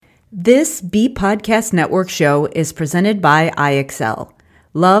This B Podcast Network show is presented by IXL.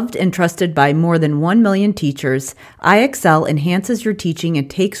 Loved and trusted by more than 1 million teachers, IXL enhances your teaching and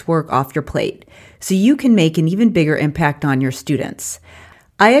takes work off your plate, so you can make an even bigger impact on your students.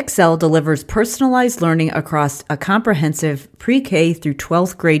 IXL delivers personalized learning across a comprehensive pre-K through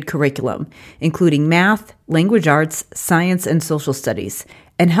 12th grade curriculum, including math, language arts, science, and social studies,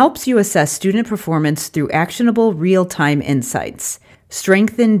 and helps you assess student performance through actionable real-time insights.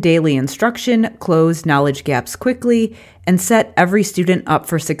 Strengthen daily instruction, close knowledge gaps quickly, and set every student up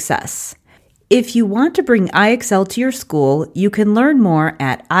for success. If you want to bring IXL to your school, you can learn more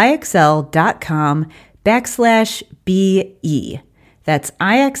at ixl.com/BE. That's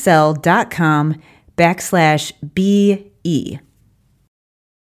ixl.com/BE.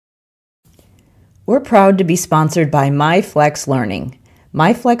 We're proud to be sponsored by MyFlex Learning.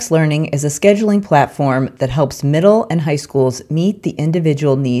 MyFlex Learning is a scheduling platform that helps middle and high schools meet the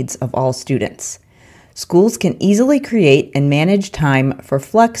individual needs of all students. Schools can easily create and manage time for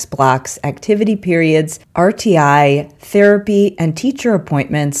flex blocks, activity periods, RTI, therapy, and teacher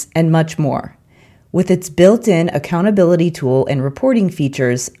appointments, and much more. With its built-in accountability tool and reporting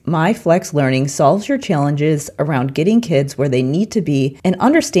features, MyFlex Learning solves your challenges around getting kids where they need to be and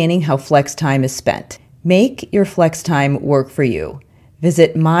understanding how flex time is spent. Make your flex time work for you.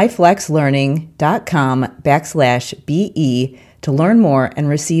 Visit myflexlearning.com/BE to learn more and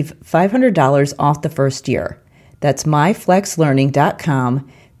receive $500 off the first year. That's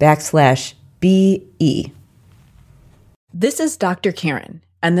myflexlearning.com/BE. This is Dr. Karen,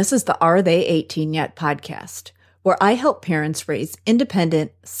 and this is the Are They 18 Yet podcast, where I help parents raise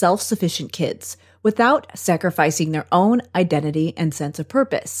independent, self-sufficient kids without sacrificing their own identity and sense of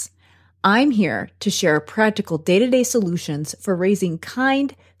purpose. I'm here to share practical day-to-day solutions for raising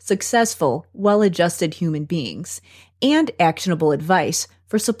kind, successful, well-adjusted human beings and actionable advice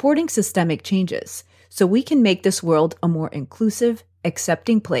for supporting systemic changes so we can make this world a more inclusive,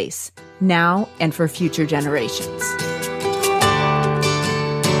 accepting place now and for future generations.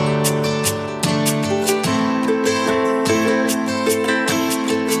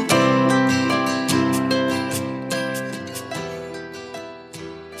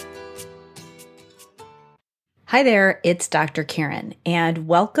 Hi there, it's Dr. Karen, and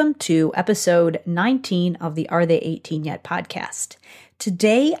welcome to episode 19 of the Are They 18 Yet podcast.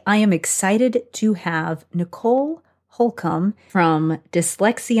 Today, I am excited to have Nicole Holcomb from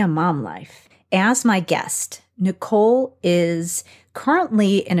Dyslexia Mom Life as my guest. Nicole is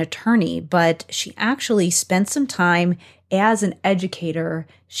currently an attorney, but she actually spent some time as an educator.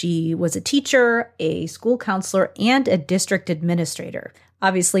 She was a teacher, a school counselor, and a district administrator.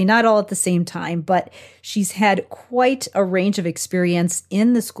 Obviously, not all at the same time, but she's had quite a range of experience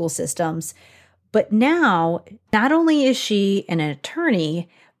in the school systems. But now, not only is she an attorney,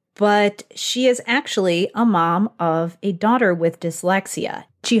 but she is actually a mom of a daughter with dyslexia.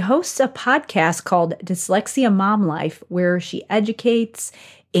 She hosts a podcast called Dyslexia Mom Life, where she educates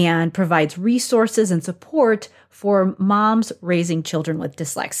and provides resources and support for moms raising children with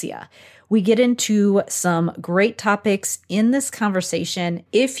dyslexia. We get into some great topics in this conversation.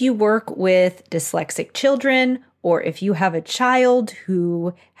 If you work with dyslexic children, or if you have a child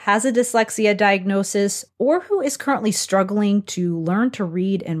who has a dyslexia diagnosis, or who is currently struggling to learn to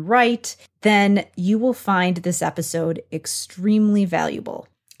read and write, then you will find this episode extremely valuable.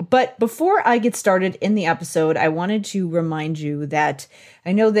 But before I get started in the episode, I wanted to remind you that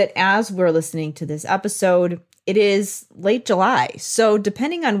I know that as we're listening to this episode, it is late July. So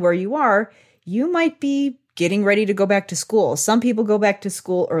depending on where you are, you might be getting ready to go back to school. Some people go back to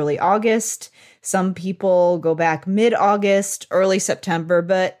school early August. Some people go back mid-August, early September.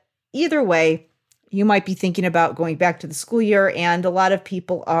 But either way, you might be thinking about going back to the school year. And a lot of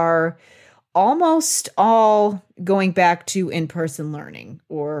people are almost all going back to in-person learning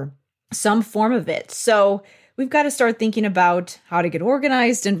or some form of it. So we've got to start thinking about how to get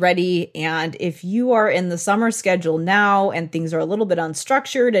organized and ready. And if you are in the summer schedule now and things are a little bit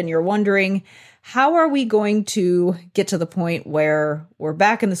unstructured and you're wondering, how are we going to get to the point where we're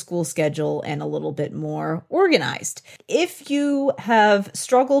back in the school schedule and a little bit more organized? If you have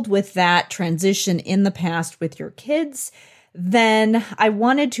struggled with that transition in the past with your kids, then I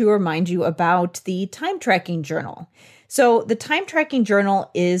wanted to remind you about the time tracking journal. So the time tracking journal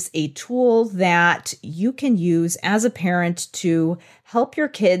is a tool that you can use as a parent to help your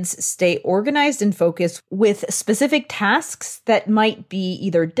kids stay organized and focused with specific tasks that might be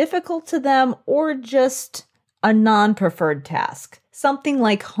either difficult to them or just a non-preferred task. Something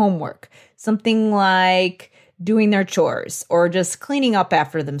like homework, something like doing their chores, or just cleaning up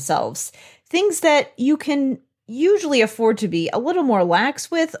after themselves. Things that you can usually afford to be a little more lax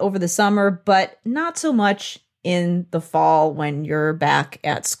with over the summer, but not so much in the fall when you're back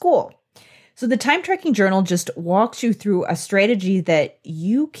at school. So the time tracking journal just walks you through a strategy that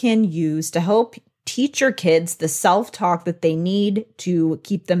you can use to help teach your kids the self-talk that they need to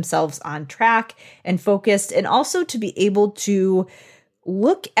keep themselves on track and focused, and also to be able to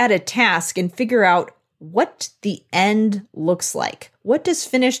look at a task and figure out what the end looks like. What does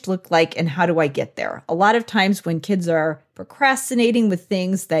finished look like, and how do I get there? A lot of times when kids are procrastinating with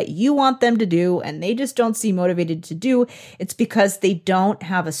things that you want them to do and they just don't seem motivated to do, it's because they don't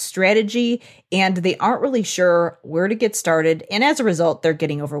have a strategy and they aren't really sure where to get started. And as a result, they're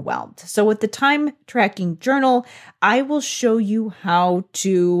getting overwhelmed. So with the time tracking journal, I will show you how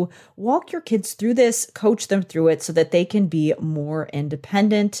to walk your kids through this, coach them through it so that they can be more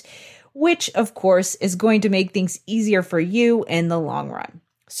independent, which of course is going to make things easier for you in the long run.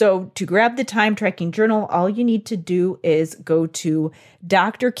 So to grab the time tracking journal, all you need to do is go to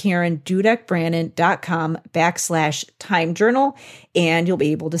drkarendudekbrannon.com/time journal, and you'll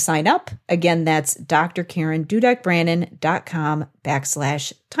be able to sign up. Again, that's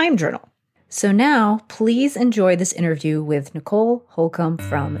drkarendudekbrannon.com/time journal. So now please enjoy this interview with Nicole Holcomb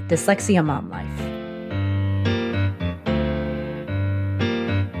from Dyslexia Mom Life.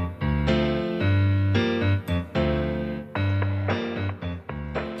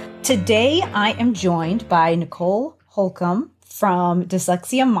 Today, I am joined by Nicole Holcomb from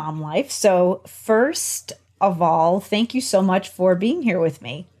Dyslexia Mom Life. So first of all, thank you so much for being here with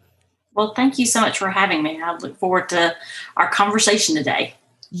me. Well, thank you so much for having me. I look forward to our conversation today.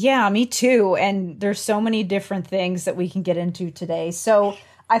 Yeah, me too. And there's so many different things that we can get into today. So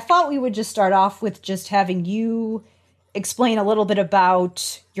I thought we would just start off with just having you explain a little bit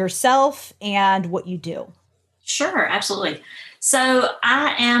about yourself and what you do. Sure, absolutely. So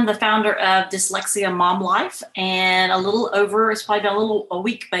I am the founder of Dyslexia Mom Life, and it's probably been a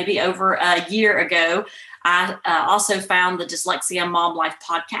week, maybe over a year ago, I also found the Dyslexia Mom Life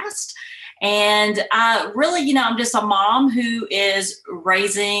podcast. And really, I'm just a mom who is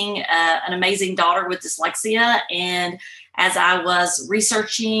raising an amazing daughter with dyslexia. And as I was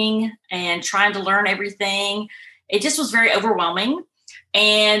researching and trying to learn everything, it just was very overwhelming.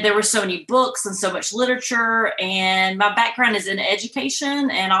 And there were so many books and so much literature, and my background is in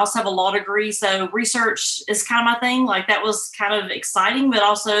education, and I also have a law degree. So research is kind of my thing. Like, that was kind of exciting, but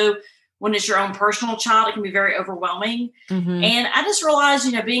also when it's your own personal child, it can be very overwhelming. Mm-hmm. And I just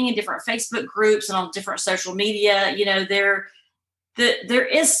realized, being in different Facebook groups and on different social media, there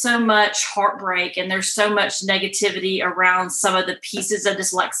is so much heartbreak and there's so much negativity around some of the pieces of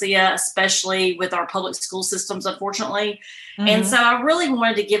dyslexia, especially with our public school systems, unfortunately. Mm-hmm. And so I really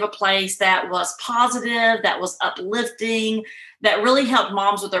wanted to give a place that was positive, that was uplifting, that really helped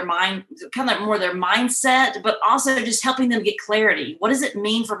moms with their mind, kind of more their mindset, but also just helping them get clarity. What does it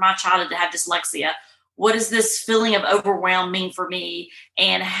mean for my child to have dyslexia? What does this feeling of overwhelm mean for me?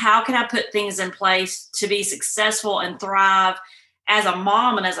 And how can I put things in place to be successful and thrive as a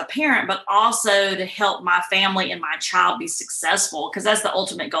mom and as a parent, but also to help my family and my child be successful, because that's the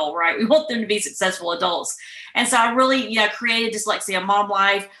ultimate goal, right? We want them to be successful adults. And so I really, created Dyslexia Mom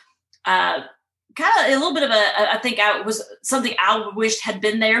Life, kind of a little bit of I think I was something I wished had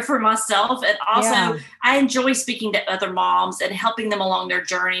been there for myself. And also I enjoy speaking to other moms and helping them along their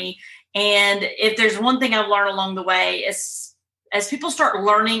journey. And if there's one thing I've learned along the way, is as people start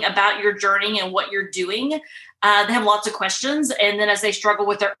learning about your journey and what you're doing, they have lots of questions. And then as they struggle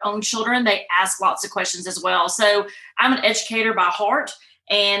with their own children, they ask lots of questions as well. So I'm an educator by heart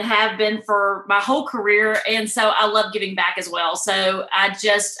and have been for my whole career. And so I love giving back as well. So I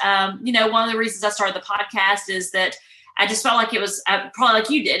just, one of the reasons I started the podcast is that I just felt like it was probably like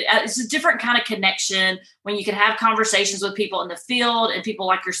you did. It's a different kind of connection when you can have conversations with people in the field and people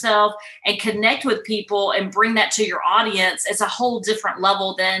like yourself and connect with people and bring that to your audience. It's a whole different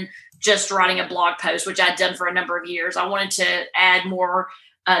level than just writing a blog post, which I'd done for a number of years. I wanted to add more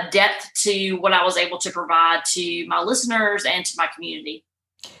depth to what I was able to provide to my listeners and to my community.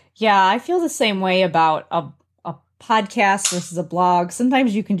 Yeah, I feel the same way about a podcast versus a blog.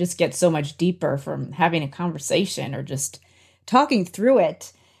 Sometimes you can just get so much deeper from having a conversation or just talking through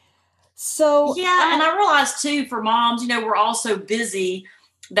it. So yeah, and I realized too, for moms, we're all so busy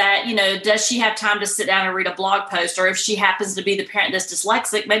that, does she have time to sit down and read a blog post? Or if she happens to be the parent that's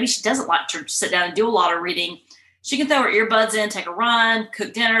dyslexic, maybe she doesn't like to sit down and do a lot of reading. She can throw her earbuds in, take a run,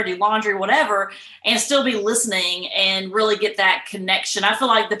 cook dinner, do laundry, whatever, and still be listening and really get that connection. I feel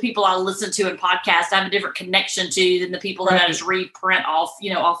like the people I listen to in podcasts, I have a different connection to than the people that I just read print off,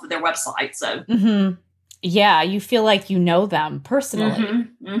 off of their website. So, yeah, you feel like you know them personally.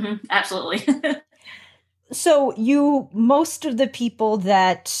 Absolutely. So most of the people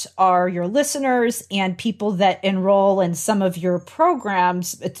that are your listeners and people that enroll in some of your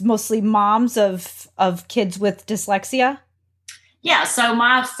programs, it's mostly moms of kids with dyslexia? Yeah, so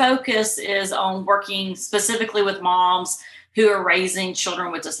my focus is on working specifically with moms who are raising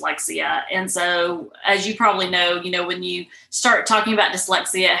children with dyslexia. And so, as you probably know, when you start talking about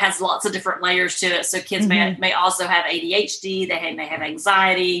dyslexia, it has lots of different layers to it. So kids may also have ADHD, they may have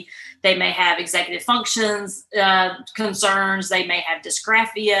anxiety, they may have executive functions concerns, they may have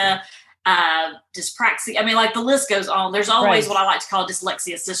dysgraphia, dyspraxia. I mean, like the list goes on. There's always what I like to call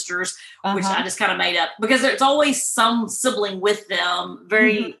dyslexia sisters, which I just kind of made up because there's always some sibling with them.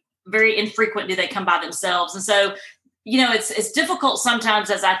 Very, very infrequent do they come by themselves. And so, it's difficult sometimes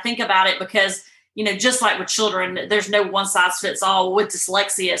as I think about it because, just like with children, there's no one size fits all. With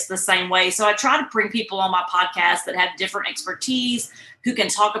dyslexia, it's the same way. So I try to bring people on my podcast that have different expertise, who can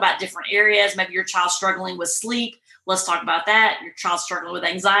talk about different areas. Maybe your child's struggling with sleep. Let's talk about that. Your child's struggling with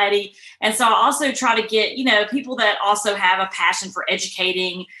anxiety. And so I also try to get, people that also have a passion for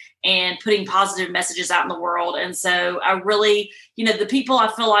educating and putting positive messages out in the world. And so I really, the people I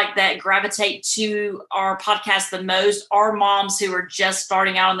feel like that gravitate to our podcast the most are moms who are just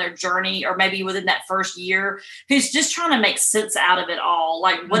starting out on their journey, or maybe within that first year, who's just trying to make sense out of it all.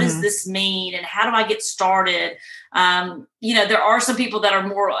 Like, what does this mean? And how do I get started? There are some people that are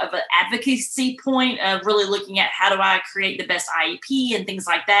more of an advocacy point of really looking at how do I create the best IEP and things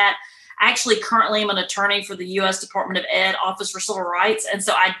like that. Actually, currently, I'm an attorney for the U.S. Department of Ed Office for Civil Rights. And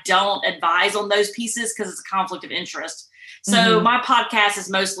so I don't advise on those pieces because it's a conflict of interest. So my podcast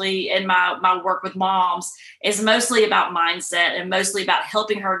is mostly, and my work with moms is mostly about mindset and mostly about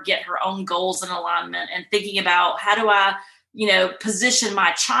helping her get her own goals in alignment and thinking about how do I position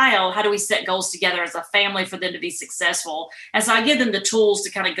my child? How do we set goals together as a family for them to be successful? And so I give them the tools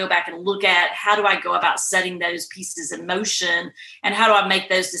to kind of go back and look at how do I go about setting those pieces in motion, and how do I make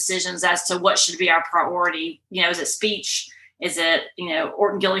those decisions as to what should be our priority? Is it speech? Is it,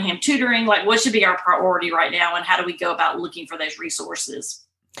 Orton Gillingham tutoring? Like, what should be our priority right now? And how do we go about looking for those resources?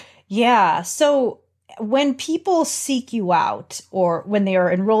 Yeah. So when people seek you out, or when they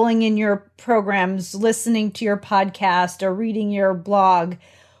are enrolling in your programs, listening to your podcast or reading your blog,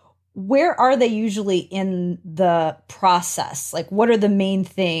 where are they usually in the process? Like, what are the main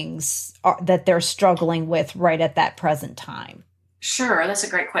things that they're struggling with right at that present time? Sure. That's a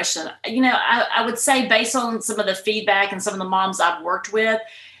great question. I would say, based on some of the feedback and some of the moms I've worked with,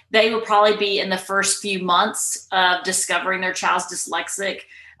 they will probably be in the first few months of discovering their child's dyslexic.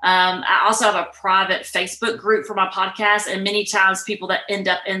 I also have a private Facebook group for my podcast, and many times people that end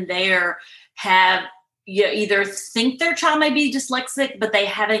up in there have either think their child may be dyslexic, but they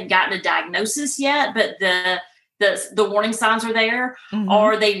haven't gotten a diagnosis yet, but the warning signs are there,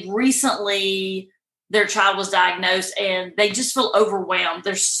 or they recently, their child was diagnosed and they just feel overwhelmed.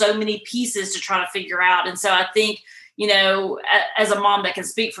 There's so many pieces to try to figure out. And so I think, as a mom that can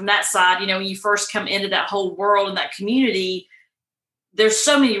speak from that side, when you first come into that whole world and that community, there's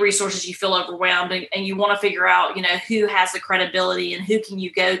so many resources, you feel overwhelmed, and you want to figure out, who has the credibility and who can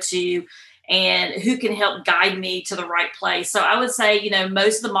you go to and who can help guide me to the right place. So I would say,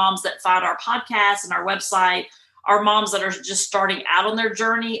 most of the moms that find our podcast and our website are moms that are just starting out on their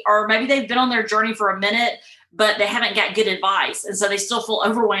journey, or maybe they've been on their journey for a minute, but they haven't got good advice. And so they still feel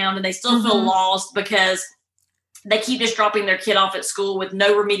overwhelmed and they still feel lost because they keep just dropping their kid off at school with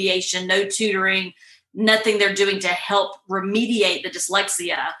no remediation, no tutoring, nothing they're doing to help remediate the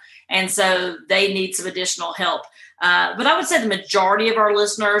dyslexia. And so they need some additional help. But I would say the majority of our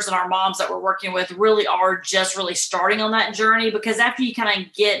listeners and our moms that we're working with really are just really starting on that journey, because after you kind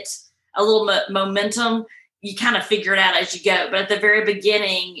of get a little momentum, you kind of figure it out as you go. But at the very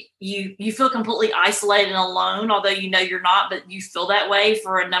beginning, you feel completely isolated and alone, although you're not, but you feel that way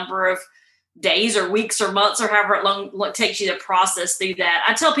for a number of days or weeks or months or however long it takes you to process through that.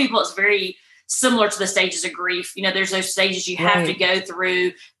 I tell people it's very similar to the stages of grief. There's those stages you have to go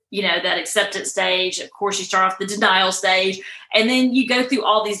through, that acceptance stage. Of course, you start off the denial stage, and then you go through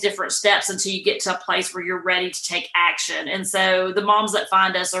all these different steps until you get to a place where you're ready to take action. And so the moms that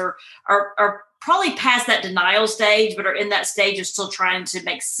find us are probably past that denial stage, but are in that stage of still trying to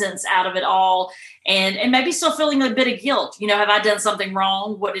make sense out of it all. And maybe still feeling a bit of guilt. Have I done something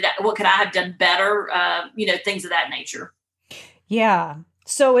wrong? What could I have done better? Things of that nature. Yeah.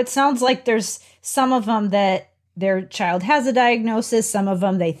 So it sounds like there's some of them that their child has a diagnosis. Some of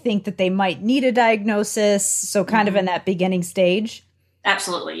them, they think that they might need a diagnosis. So kind of in that beginning stage.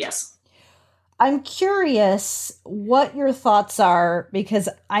 Absolutely. Yes. I'm curious what your thoughts are, because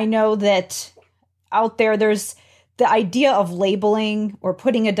I know that out there's the idea of labeling or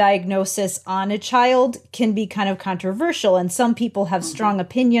putting a diagnosis on a child can be kind of controversial. And some people have strong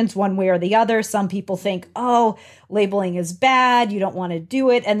opinions one way or the other. Some people think, oh, labeling is bad, you don't want to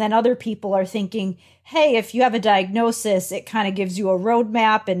do it. And then other people are thinking, hey, if you have a diagnosis, it kind of gives you a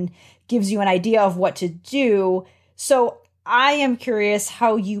roadmap and gives you an idea of what to do. So I am curious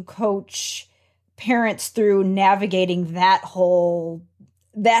how you coach parents through navigating that whole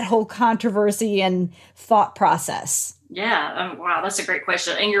controversy and thought process. Yeah. Wow. That's a great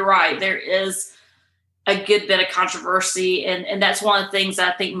question. And you're right. There is a good bit of controversy. And that's one of the things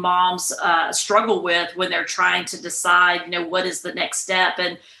I think moms struggle with when they're trying to decide, what is the next step.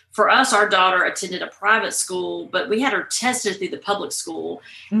 And for us, our daughter attended a private school, but we had her tested through the public school.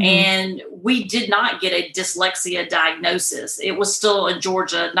 And we did not get a dyslexia diagnosis. It was still in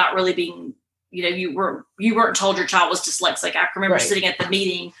Georgia, not really being, you weren't told your child was dyslexic. I remember sitting at the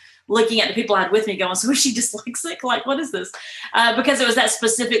meeting, looking at the people I had with me going, so is she dyslexic? Like, what is this? Because it was that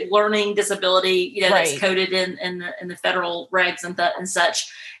specific learning disability, that's coded in the federal regs and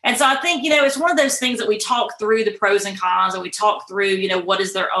such. And so I think, it's one of those things that we talk through the pros and cons, and we talk through, what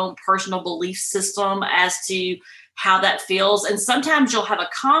is their own personal belief system as to how that feels. And sometimes you'll have a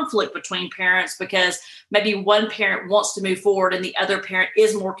conflict between parents because maybe one parent wants to move forward and the other parent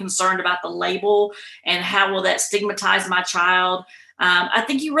is more concerned about the label and how will that stigmatize my child. I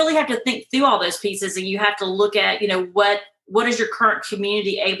think you really have to think through all those pieces, and you have to look at, what is your current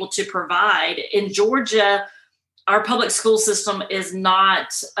community able to provide? In Georgia, our public school system is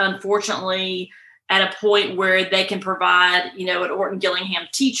not, unfortunately, at a point where they can provide, an Orton Gillingham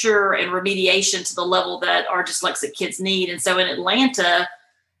teacher and remediation to the level that our dyslexic kids need. And so in Atlanta,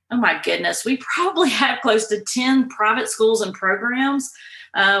 oh my goodness, we probably have close to 10 private schools and programs.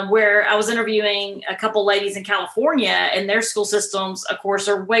 Where I was interviewing a couple ladies in California, and their school systems, of course,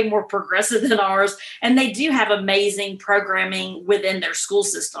 are way more progressive than ours. And they do have amazing programming within their school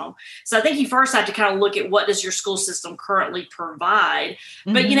system. So I think you first have to kind of look at what does your school system currently provide.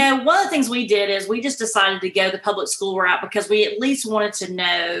 But, one of the things we did is we just decided to go the public school route because we at least wanted to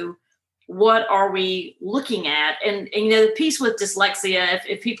know what are we looking at. And the piece with dyslexia,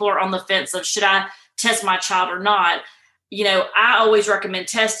 if people are on the fence of should I test my child or not, I always recommend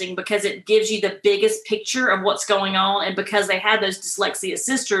testing because it gives you the biggest picture of what's going on. And because they had those dyslexia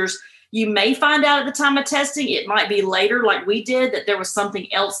sisters, you may find out at the time of testing. It might be later, like we did, that there was something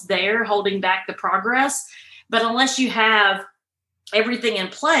else there holding back the progress. But unless you have everything in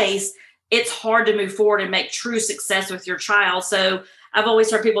place, it's hard to move forward and make true success with your child. So I've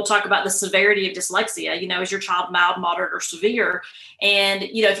always heard people talk about the severity of dyslexia, is your child mild, moderate, or severe? And,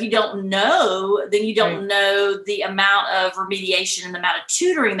 if you don't know, then you don't know the amount of remediation and the amount of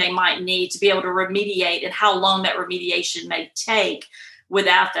tutoring they might need to be able to remediate and how long that remediation may take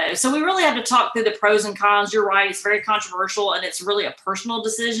without those. So we really have to talk through the pros and cons. You're right. It's very controversial and it's really a personal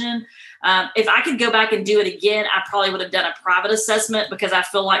decision. If I could go back and do it again, I probably would have done a private assessment because I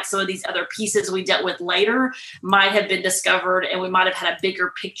feel like some of these other pieces we dealt with later might have been discovered and we might have had a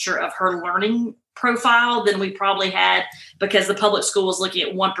bigger picture of her learning profile than we probably had because the public school was looking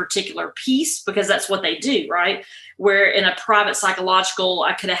at one particular piece because that's what they do, right? Where in a private psychological,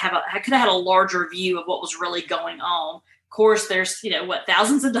 I could have had a larger view of what was really going on. Of course, there's,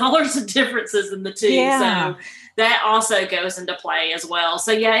 thousands of dollars of differences in the two. Yeah. So that also goes into play as well.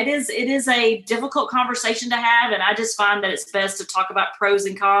 So yeah, it is a difficult conversation to have. And I just find that it's best to talk about pros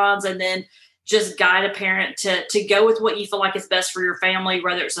and cons and then just guide a parent to go with what you feel like is best for your family,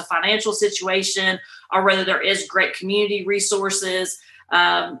 whether it's a financial situation or whether there is great community resources.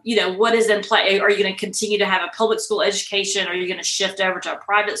 What is in play? Are you going to continue to have a public school education? Are you going to shift over to a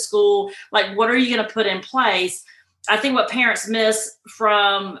private school? Like, what are you going to put in place? I think what parents miss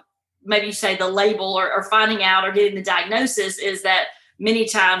from maybe you say the label or finding out or getting the diagnosis is that many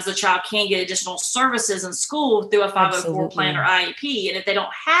times the child can get additional services in school through a 504 plan or IEP. And if they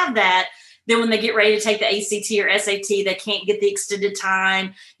don't have that, then when they get ready to take the ACT or SAT, they can't get the extended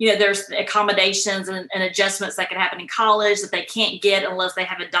time. There's accommodations and adjustments that can happen in college that they can't get unless they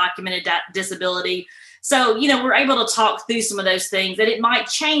have a documented disability. So, we're able to talk through some of those things that it might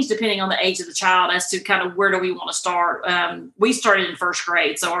change depending on the age of the child as to kind of where do we want to start. We started in first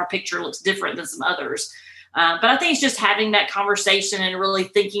grade, so our picture looks different than some others. But I think it's just having that conversation and really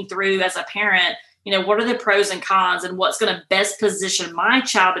thinking through as a parent, what are the pros and cons and what's going to best position my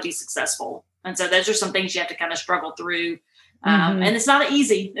child to be successful. And so those are some things you have to kind of struggle through. And it's not an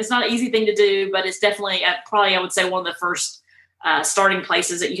easy thing to do, but it's definitely probably, I would say, one of the first starting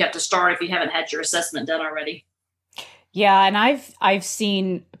places that you have to start if you haven't had your assessment done already. Yeah. And I've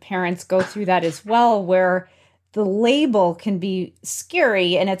seen parents go through that as well, where the label can be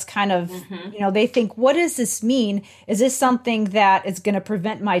scary, and it's kind of, they think, what does this mean? Is this something that is going to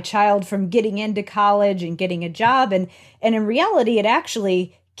prevent my child from getting into college and getting a job? And in reality, it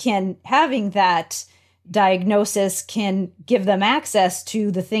actually can, having that diagnosis can give them access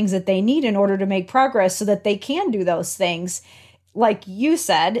to the things that they need in order to make progress so that they can do those things. Like you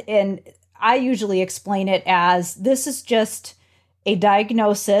said, and I usually explain it as, this is just a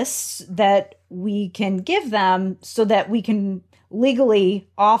diagnosis that we can give them so that we can legally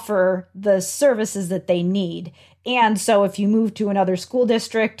offer the services that they need. And so if you move to another school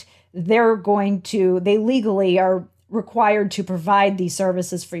district, they legally are required to provide these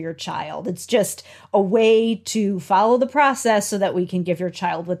services for your child. It's just a way to follow the process so that we can give your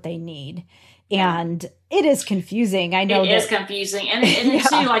child what they need. And it is confusing. I know it is confusing. And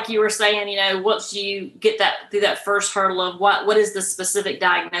too, like you were saying, once you get through that first hurdle of what is the specific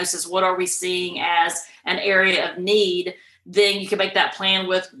diagnosis, what are we seeing as an area of need, then you can make that plan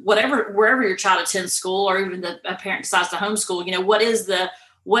with wherever your child attends school, or even a parent decides to homeschool.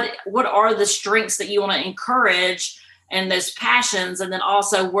 What are the strengths that you want to encourage and those passions, and then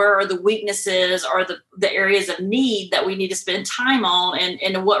also where are the weaknesses or the areas of need that we need to spend time on,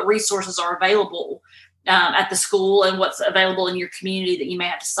 and what resources are available at the school, and what's available in your community that you may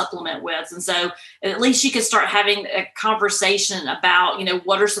have to supplement with. And so at least you can start having a conversation about,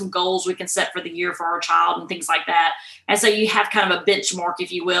 what are some goals we can set for the year for our child and things like that. And so you have kind of a benchmark,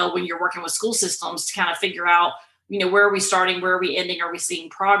 if you will, when you're working with school systems to kind of figure out, where are we starting, where are we ending, are we seeing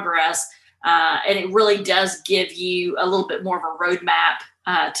progress? And it really does give you a little bit more of a roadmap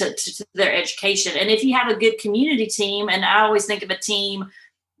to their education. And if you have a good community team, and I always think of a team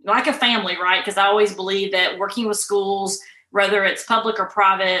like a family, right? Because I always believe that working with schools, whether it's public or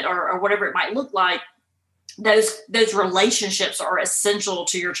private or whatever it might look like, those relationships are essential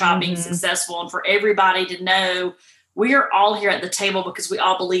to your child being successful, and for everybody to know we are all here at the table because we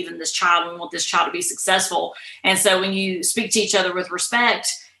all believe in this child and we want this child to be successful. And so when you speak to each other with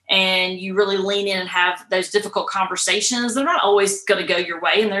respect, and you really lean in and have those difficult conversations, they're not always going to go your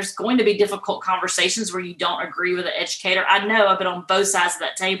way. And there's going to be difficult conversations where you don't agree with an educator. I know I've been on both sides of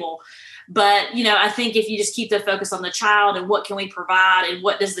that table. But, I think if you just keep the focus on the child and what can we provide and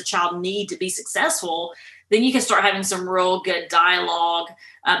what does the child need to be successful, then you can start having some real good dialogue.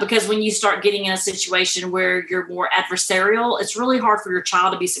 Because when you start getting in a situation where you're more adversarial, it's really hard for your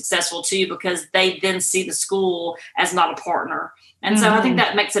child to be successful too, because they then see the school as not a partner. And so I think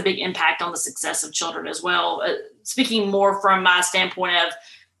that makes a big impact on the success of children as well. Speaking more from my standpoint of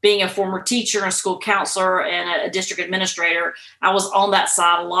being a former teacher, a school counselor, and a district administrator, I was on that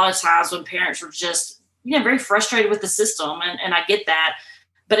side a lot of times when parents were just, very frustrated with the system. And I get that.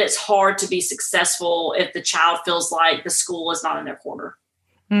 But it's hard to be successful if the child feels like the school is not in their corner.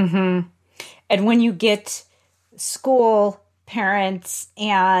 Mm-hmm. And when you get school, parents,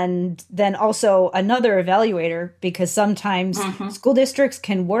 and then also another evaluator, because sometimes school districts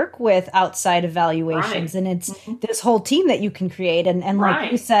can work with outside evaluations, and it's this whole team that you can create. And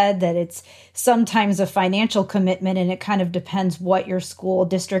like you said, that it's sometimes a financial commitment, and it kind of depends what your school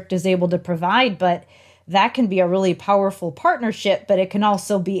district is able to provide. But that can be a really powerful partnership, but it can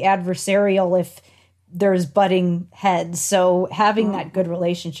also be adversarial if there's butting heads. So having that good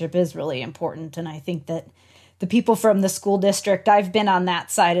relationship is really important. And I think that the people from the school district, I've been on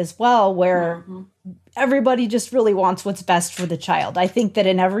that side as well, where everybody just really wants what's best for the child. I think that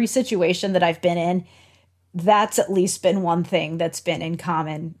in every situation that I've been in, that's at least been one thing that's been in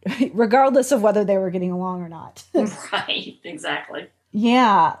common, regardless of whether they were getting along or not. Right, exactly.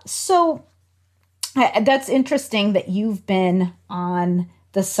 Yeah. So that's interesting that you've been on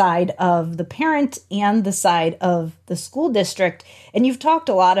the side of the parent and the side of the school district. And you've talked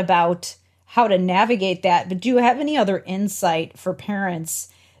a lot about how to navigate that. But do you have any other insight for parents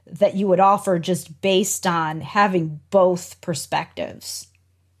that you would offer just based on having both perspectives?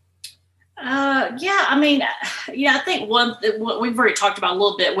 I think what we've already talked about a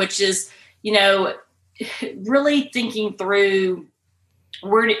little bit, which is, really thinking through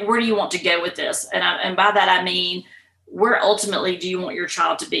where do you want to go with this? And by that, I mean, where ultimately do you want your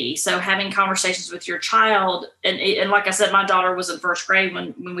child to be? So having conversations with your child, and like I said, my daughter was in first grade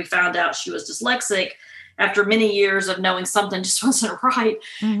when we found out she was dyslexic, after many years of knowing something just wasn't right.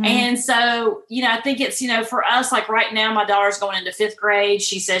 And so, I think it's, for us, like right now, my daughter's going into fifth grade.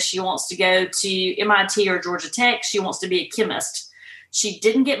 She says she wants to go to MIT or Georgia Tech. She wants to be a chemist. She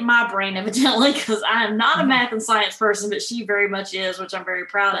didn't get my brain, evidently, because I am not a math and science person, but she very much is, which I'm very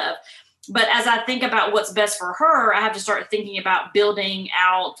proud of. But as I think about what's best for her, I have to start thinking about building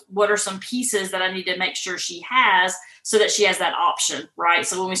out what are some pieces that I need to make sure she has so that she has that option, right?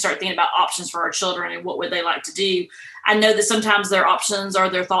 So when we start thinking about options for our children and what would they like to do, I know that sometimes their options or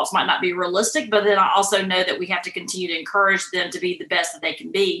their thoughts might not be realistic, but then I also know that we have to continue to encourage them to be the best that they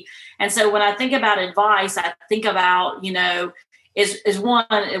can be. And so when I think about advice, I think about, is one,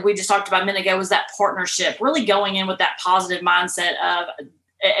 we just talked about a minute ago, was that partnership, really going in with that positive mindset of,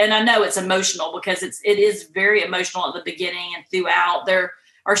 and I know it's emotional because it is very emotional at the beginning and throughout. There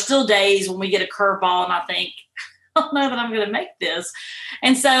are still days when we get a curveball and I think, I don't know that I'm going to make this.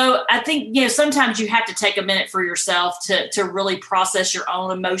 And so I think, sometimes you have to take a minute for yourself to really process your own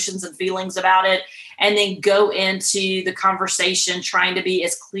emotions and feelings about it, and then go into the conversation trying to be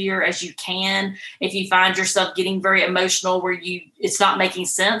as clear as you can. If you find yourself getting very emotional where it's not making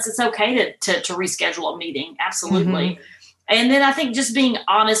sense, it's okay to reschedule a meeting. Absolutely. Mm-hmm. And then I think just being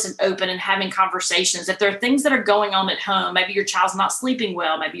honest and open and having conversations. If there are things that are going on at home, maybe your child's not sleeping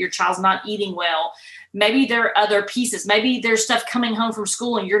well, maybe your child's not eating well, maybe there are other pieces, maybe there's stuff coming home from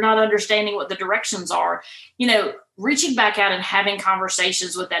school and you're not understanding what the directions are, reaching back out and having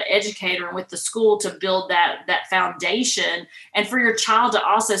conversations with that educator and with the school to build that foundation, and for your child to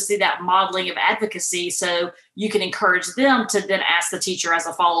also see that modeling of advocacy so you can encourage them to then ask the teacher as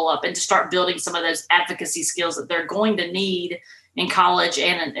a follow-up and to start building some of those advocacy skills that they're going to need in college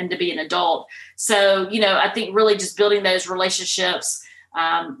and to be an adult. So, I think really just building those relationships,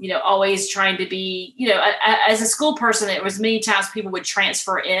 always trying to be, as a school person, it was many times people would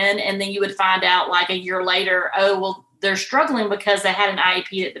transfer in and then you would find out like a year later, oh, well, they're struggling because they had an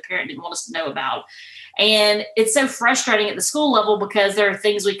IEP that the parent didn't want us to know about. And it's so frustrating at the school level because there are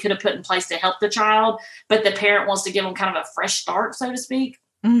things we could have put in place to help the child, but the parent wants to give them kind of a fresh start, so to speak.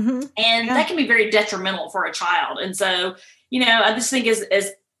 Mm-hmm. And that can be very detrimental for a child. And so, I just think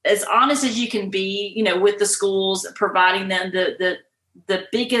as honest as you can be, with the schools, providing them the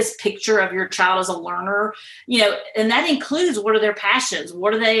biggest picture of your child as a learner, and that includes what are their passions,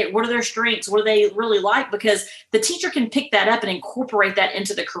 what are their strengths, what do they really like, because the teacher can pick that up and incorporate that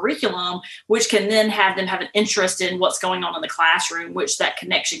into the curriculum, which can then have them have an interest in what's going on in the classroom, which that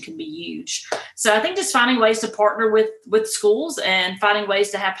connection can be huge. So I think just finding ways to partner with schools and finding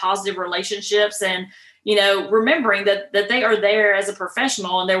ways to have positive relationships and, remembering that they are there as a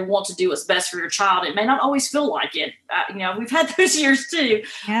professional and they want to do what's best for your child. It may not always feel like it. We've had those years too,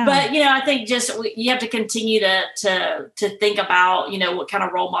 but, I think just you have to continue to think about, what kind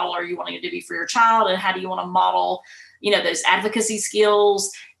of role model are you wanting to be for your child and how do you want to model, those advocacy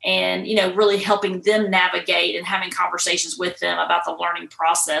skills and, really helping them navigate and having conversations with them about the learning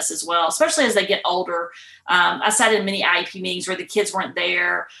process as well, especially as they get older. I sat in many IEP meetings where the kids weren't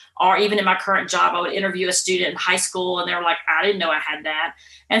there, or even in my current job, I would interview a student in high school and they were like, I didn't know I had that.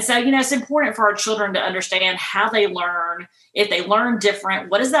 And so, it's important for our children to understand how they learn. If they learn different,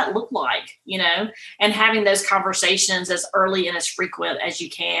 what does that look like, and having those conversations as early and as frequent as you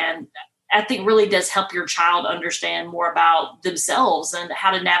can, I think really does help your child understand more about themselves and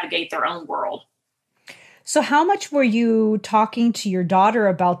how to navigate their own world. So how much were you talking to your daughter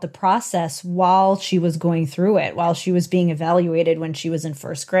about the process while she was going through it, while she was being evaluated when she was in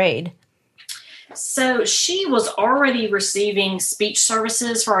first grade? So she was already receiving speech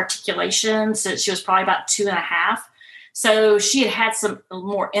services for articulation since she was probably about 2.5. So she had some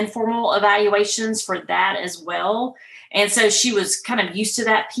more informal evaluations for that as well. And so she was kind of used to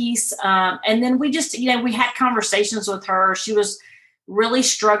that piece. And then we just, we had conversations with her. She was really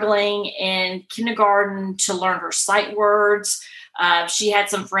struggling in kindergarten to learn her sight words. She had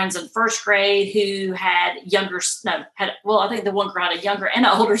some friends in first grade who had I think the one girl had a younger and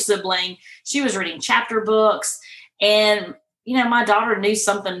an older sibling. She was reading chapter books. And my daughter knew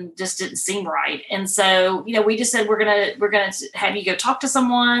something just didn't seem right. And so, we just said, we're going to have you go talk to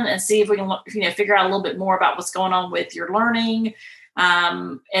someone and see if we can, figure out a little bit more about what's going on with your learning.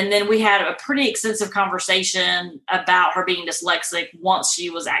 And then we had a pretty extensive conversation about her being dyslexic once she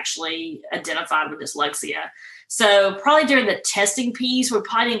was actually identified with dyslexia. So probably during the testing piece, we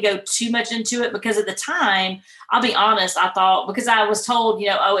probably didn't go too much into it because at the time, I'll be honest, I thought, because I was told,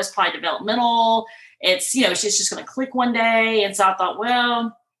 it's probably developmental. It's, she's just going to click one day. And so I thought,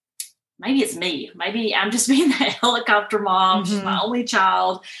 well, maybe it's me. Maybe I'm just being that helicopter mom. Mm-hmm. She's my only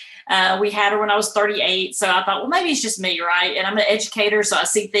child. We had her when I was 38. So I thought, well, maybe it's just me, right? And I'm an educator, so I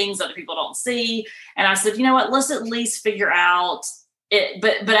see things other people don't see. And I said, you know what, let's at least figure out it.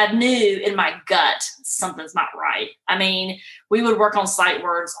 But I knew in my gut, something's not right. I mean, we would work on sight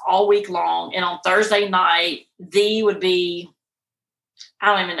words all week long. And on Thursday night, would be, I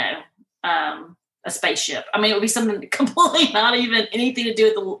don't even know, a spaceship. I mean, it would be something completely not even anything to do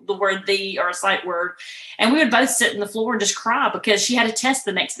with the word "the" or a sight word. And we would both sit on the floor and just cry because she had a test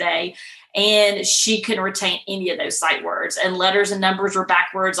the next day and she couldn't retain any of those sight words, and letters and numbers were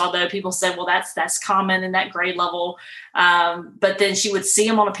backwards. Although people said, well, that's common in that grade level. But then she would see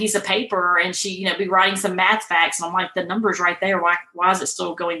them on a piece of paper and she, be writing some math facts. And I'm like, the number's right there. Why is it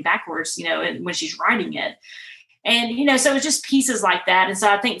still going backwards, when she's writing it? And, so it was just pieces like that. And so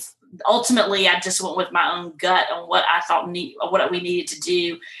I think ultimately I just went with my own gut on what I thought what we needed to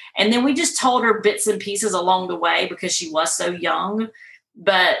do. And then we just told her bits and pieces along the way because she was so young.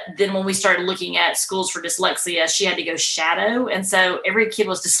 But then when we started looking at schools for dyslexia, she had to go shadow. And so every kid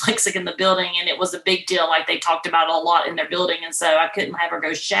was dyslexic in the building, and it was a big deal. Like, they talked about it a lot in their building. And so I couldn't have her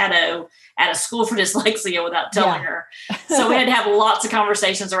go shadow at a school for dyslexia without telling her. So we had to have lots of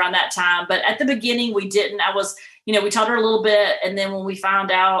conversations around that time. But at the beginning, we didn't. We taught her a little bit. And then when we found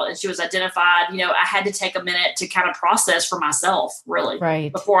out and she was identified, I had to take a minute to kind of process for myself, really,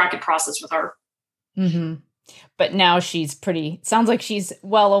 right, before I could process with her. Mm-hmm. But now sounds like she's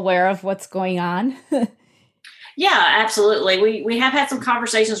well aware of what's going on. Yeah, absolutely. We have had some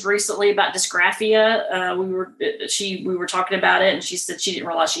conversations recently about dysgraphia. We were talking about it, and she said she didn't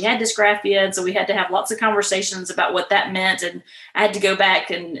realize she had dysgraphia. And so we had to have lots of conversations about what that meant. And I had to go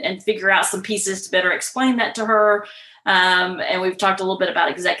back and figure out some pieces to better explain that to her. And we've talked a little bit about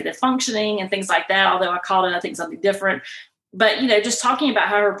executive functioning and things like that, although I called it, I think, something different. But, just talking about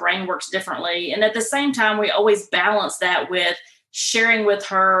how her brain works differently. And at the same time, we always balance that with sharing with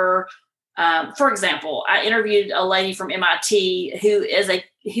her. For example, I interviewed a lady from MIT who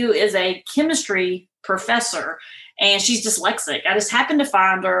is a chemistry professor, and she's dyslexic. I just happened to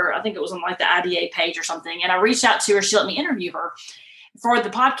find her. I think it was on like the IDA page or something. And I reached out to her. She let me interview her for the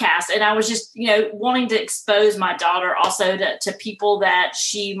podcast. And I was just, wanting to expose my daughter also to people that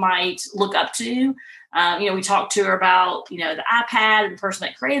she might look up to. We talked to her about, the iPad, and the person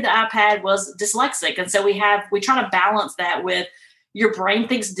that created the iPad was dyslexic. And so we try to balance that with your brain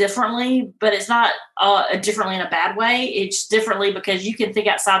thinks differently, but it's not differently in a bad way. It's differently because you can think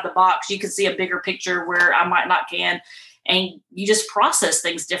outside the box. You can see a bigger picture where I might not can, and you just process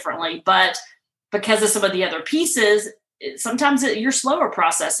things differently. But because of some of the other pieces, sometimes you're slower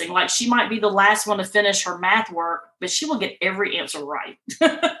processing. Like, she might be the last one to finish her math work, but she will get every answer right.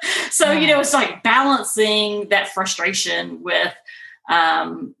 So, it's like balancing that frustration with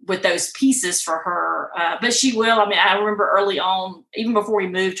those pieces for her. But she will. I mean, I remember early on, even before we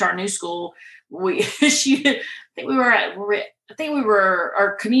moved to our new school, our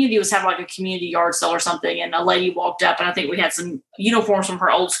community was having like a community yard sale or something. And a lady walked up, and I think we had some uniforms from her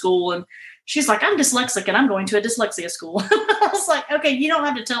old school. And she's like, I'm dyslexic and I'm going to a dyslexia school. I was like, okay, you don't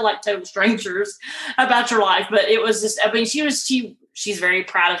have to tell like total strangers about your life. But it was just, I mean, she's very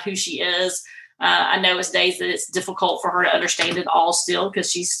proud of who she is. I know it's days that it's difficult for her to understand it all still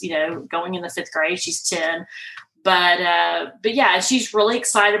because she's, going in the 5th grade. She's 10. But yeah, she's really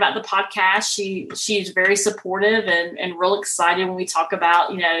excited about the podcast. She's very supportive and real excited when we talk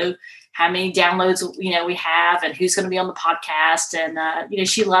about, how many downloads, we have and who's going to be on the podcast. And,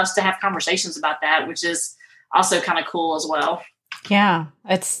 she loves to have conversations about that, which is also kind of cool as well. Yeah,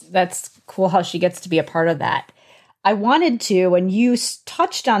 that's cool how she gets to be a part of that. I wanted to, and you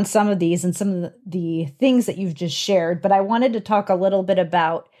touched on some of these and some of the things that you've just shared, but I wanted to talk a little bit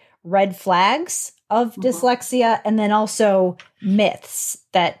about red flags of dyslexia and then also myths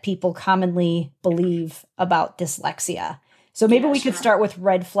that people commonly believe about dyslexia. So maybe we could start with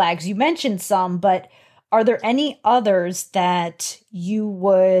red flags. You mentioned some, but are there any others that you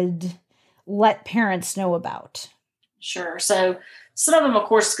would let parents know about? Sure. So some of them, of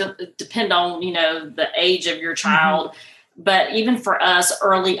course, depend on, the age of your child. Mm-hmm. But even for us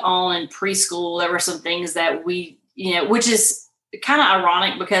early on in preschool, there were some things that we, which is kind of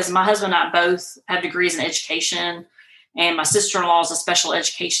ironic because my husband and I both have degrees in education, and my sister-in-law is a special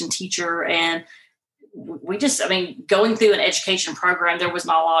education teacher. And we just, going through an education program, there was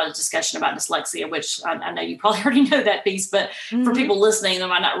not a lot of discussion about dyslexia, which I know you probably already know that piece, but for people listening, they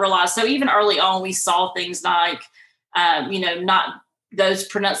might not realize. So even early on, we saw things like, not those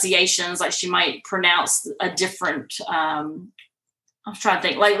pronunciations, like she might pronounce a different, I'm trying to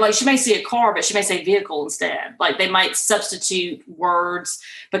think, like she may see a car, but she may say vehicle instead. Like they might substitute words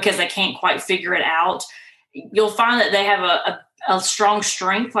because they can't quite figure it out. You'll find that they have a strong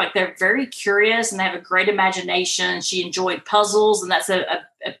strength. Like they're very curious and they have a great imagination. She enjoyed puzzles, and that's a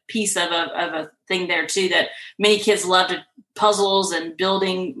piece of a thing there too, that many kids love to puzzles and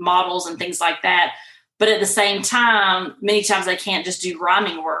building models and things like that. But at the same time, many times they can't just do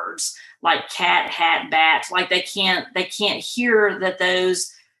rhyming words like cat, hat, bat. Like they can't hear that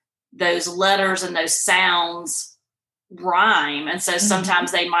those those letters and those sounds rhyme. And so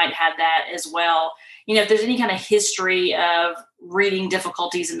sometimes they might have that as well. If there's any kind of history of reading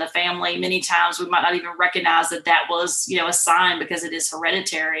difficulties in the family, many times we might not even recognize that was, a sign because it is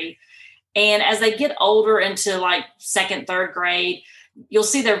hereditary. And as they get older into like second, third grade, you'll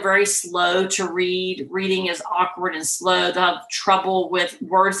see they're very slow to read. Reading is awkward and slow. They'll have trouble with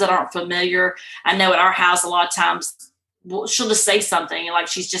words that aren't familiar. I know at our house, a lot of times she'll just say something like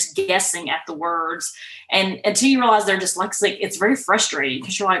she's just guessing at the words. And until you realize they're dyslexic, it's very frustrating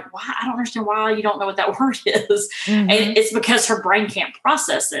because you're like, why? I don't understand why you don't know what that word is. And it's because her brain can't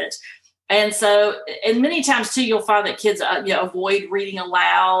process it. And so, and many times too, you'll find that kids, avoid reading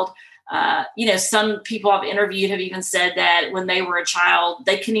aloud. Some people I've interviewed have even said that when they were a child,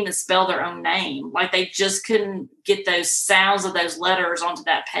 they couldn't even spell their own name. Like they just couldn't get those sounds of those letters onto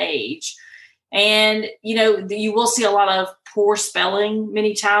that page. And, you will see a lot of poor spelling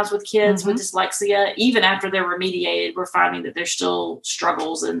many times with kids with dyslexia. Even after they're remediated, we're finding that there's still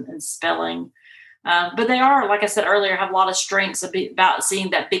struggles in spelling. But they are, like I said earlier, have a lot of strengths about seeing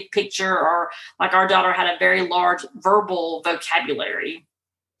that big picture, or like our daughter had a very large verbal vocabulary.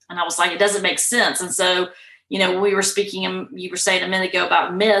 And I was like, it doesn't make sense. And so, when we were speaking, and you were saying a minute ago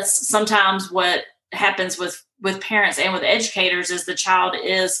about myths, sometimes what happens with parents and with educators is the child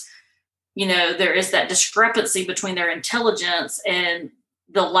is, there is that discrepancy between their intelligence and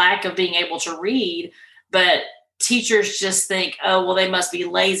the lack of being able to read. But teachers just think, oh, well, they must be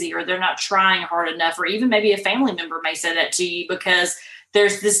lazy, or they're not trying hard enough. Or even maybe a family member may say that to you because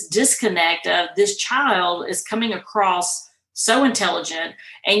there's this disconnect of this child is coming across so intelligent,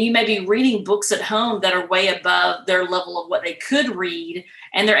 and you may be reading books at home that are way above their level of what they could read,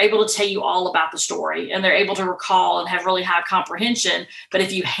 and they're able to tell you all about the story, and they're able to recall and have really high comprehension. But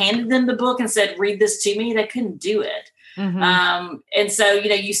if you handed them the book and said, read this to me, they couldn't do it. And so,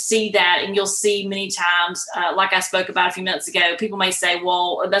 you see that, and you'll see many times, like I spoke about a few minutes ago, people may say,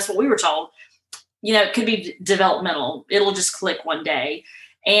 well, that's what we were told. It could be developmental. It'll just click one day.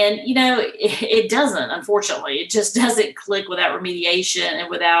 And, it doesn't, unfortunately. It just doesn't click without remediation and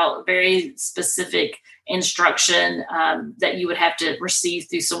without very specific instruction that you would have to receive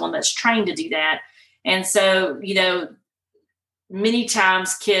through someone that's trained to do that. And so, many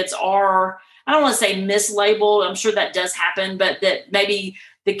times kids are, I don't want to say mislabeled. I'm sure that does happen, but that maybe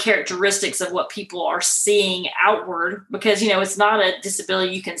the characteristics of what people are seeing outward, because, it's not a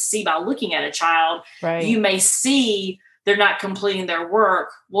disability you can see by looking at a child. Right. You may see they're not completing their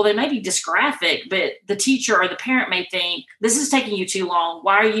work. Well, they may be dysgraphic, but the teacher or the parent may think, this is taking you too long.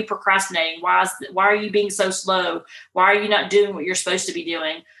 Why are you procrastinating? Why are you being so slow? Why are you not doing what you're supposed to be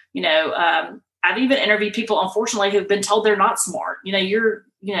doing? I've even interviewed people, unfortunately, who've been told they're not smart.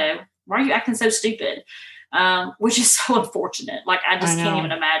 Why are you acting so stupid? Which is so unfortunate. Like, I just can't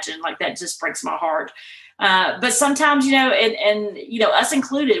even imagine. Like, that just breaks my heart. But sometimes, and us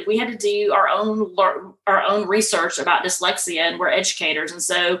included, we had to do our own research about dyslexia, and we're educators. And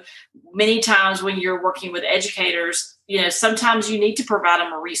so many times when you're working with educators, sometimes you need to provide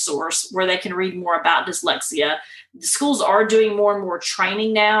them a resource where they can read more about dyslexia. The schools are doing more and more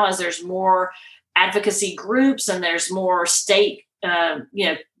training now, as there's more advocacy groups, and there's more state,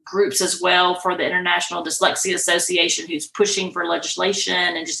 groups as well for the International Dyslexia Association, who's pushing for legislation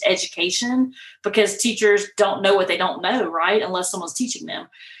and just education, because teachers don't know what they don't know, right? Unless someone's teaching them.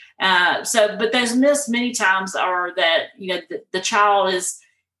 But those myths many times are that, the child is,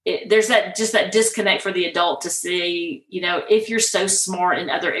 there's that disconnect for the adult to see, if you're so smart in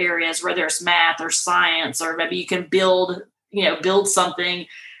other areas, whether it's math or science, or maybe you can build something,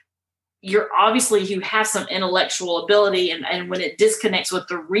 you have some intellectual ability, and when it disconnects with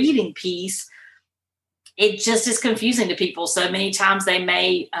the reading piece, it just is confusing to people. So many times they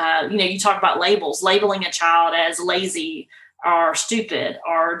may, you talk about labeling a child as lazy or stupid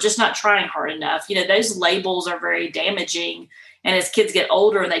or just not trying hard enough. Those labels are very damaging. And as kids get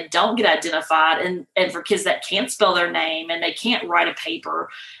older and they don't get identified, and for kids that can't spell their name and they can't write a paper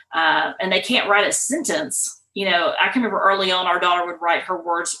and they can't write a sentence, I can remember early on, our daughter would write her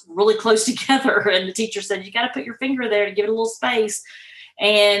words really close together. And the teacher said, you got to put your finger there to give it a little space.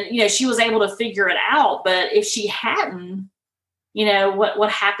 And, she was able to figure it out. But if she hadn't,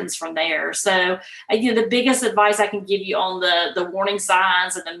 what happens from there? So, the biggest advice I can give you on the warning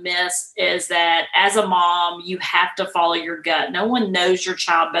signs and the myths is that as a mom, you have to follow your gut. No one knows your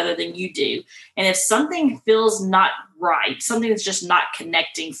child better than you do. And if something feels not right, something that's just not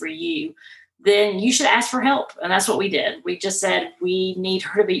connecting for you, then you should ask for help. And that's what we did. We just said, we need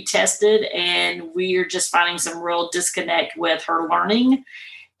her to be tested, and we're just finding some real disconnect with her learning.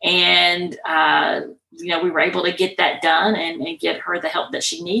 And, we were able to get that done and get her the help that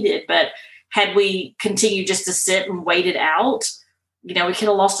she needed. But had we continued just to sit and wait it out, we could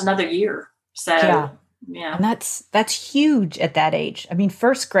have lost another year. So, yeah. And that's huge at that age. I mean,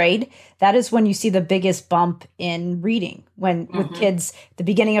 first grade, that is when you see the biggest bump in reading with kids, the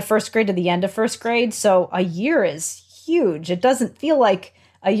beginning of first grade to the end of first grade. So a year is huge. It doesn't feel like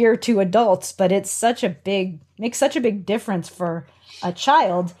a year to adults, but it's makes such a big difference for a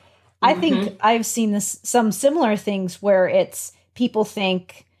child. I think I've seen some similar things where it's people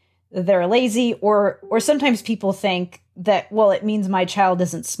think they're lazy or sometimes people think that, well, it means my child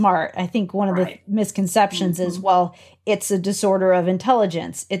isn't smart. I think one of the misconceptions is, well, it's a disorder of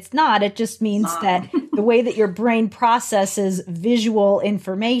intelligence. It's not. It just means that the way that your brain processes visual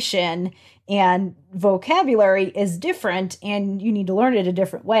information and vocabulary is different, and you need to learn it a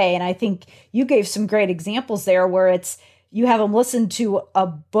different way. And I think you gave some great examples there where you have them listen to a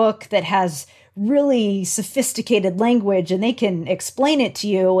book that has really sophisticated language and they can explain it to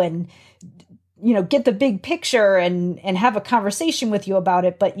you and get the big picture and have a conversation with you about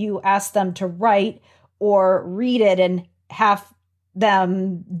it, but you ask them to write or read it and have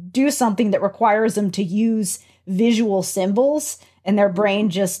them do something that requires them to use visual symbols, and their brain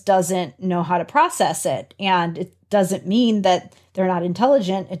just doesn't know how to process it. And it doesn't mean that they're not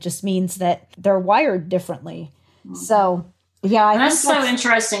intelligent. It just means that they're wired differently. So, yeah. I think that's so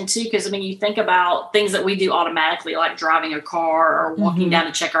interesting too, because you think about things that we do automatically, like driving a car or walking down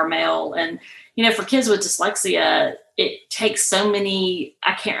to check our mail. And, for kids with dyslexia, it takes so many,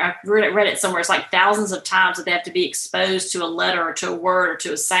 I read it somewhere. It's like thousands of times that they have to be exposed to a letter or to a word or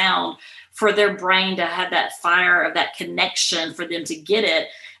to a sound for their brain to have that fire of that connection for them to get it.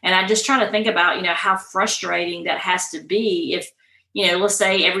 And I just try to think about, how frustrating that has to be if, let's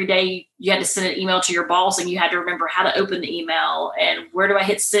say every day you had to send an email to your boss and you had to remember how to open the email and where do I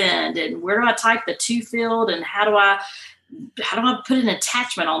hit send and where do I type the to field and how do I put an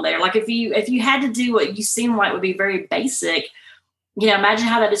attachment on there? Like if you had to do what you seem like would be very basic, imagine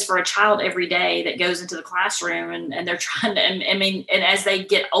how that is for a child every day that goes into the classroom and they're trying to, and as they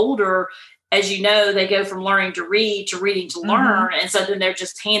get older, as they go from learning to read to reading to learn. And so then they're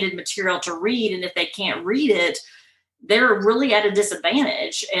just handed material to read. And if they can't read it, they're really at a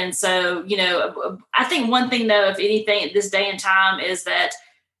disadvantage. And so, I think one thing though, if anything at this day and time is that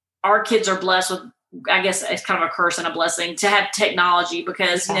our kids are blessed with, I guess it's kind of a curse and a blessing to have technology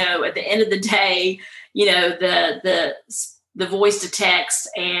because, at the end of the day, the voice to text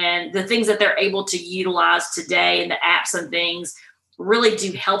and the things that they're able to utilize today and the apps and things really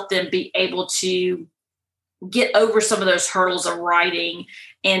do help them be able to get over some of those hurdles of writing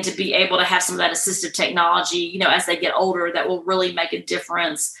and to be able to have some of that assistive technology, as they get older, that will really make a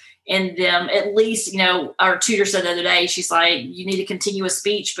difference in them. At least, our tutor said the other day, she's like, you need to continue a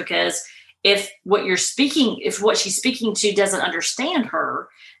speech because if what she's speaking to doesn't understand her,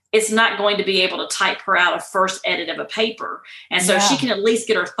 it's not going to be able to type her out a first edit of a paper. And so she can at least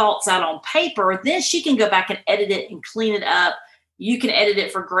get her thoughts out on paper. Then she can go back and edit it and clean it up. You can edit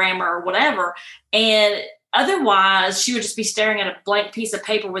it for grammar or whatever. And otherwise, she would just be staring at a blank piece of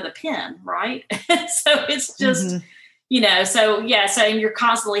paper with a pen, right? So it's just, so you're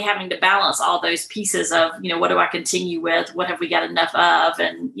constantly having to balance all those pieces of, what do I continue with? What have we got enough of?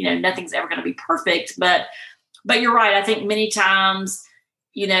 And, nothing's ever going to be perfect. But you're right. I think many times,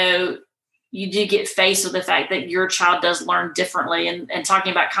 you do get faced with the fact that your child does learn differently. And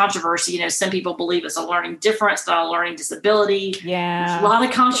talking about controversy, some people believe it's a learning difference, not a learning disability. Yeah. There's a lot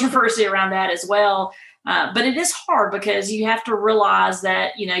of controversy around that as well. But it is hard because you have to realize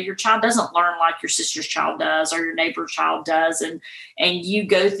that, your child doesn't learn like your sister's child does or your neighbor's child does. And you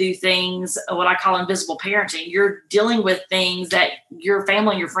go through things, what I call invisible parenting. You're dealing with things that your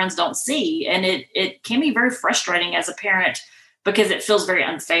family and your friends don't see. And it can be very frustrating as a parent because it feels very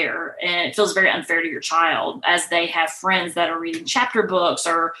unfair, and it feels very unfair to your child as they have friends that are reading chapter books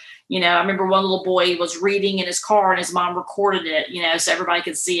or, I remember one little boy was reading in his car and his mom recorded it, so everybody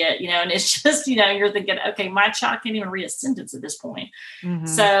could see it, and it's just, you're thinking, okay, my child can't even read a sentence at this point.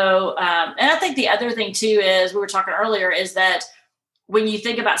 So, and I think the other thing too, is we were talking earlier, is that when you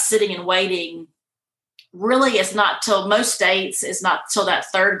think about sitting and waiting, really it's not till most states, it's not till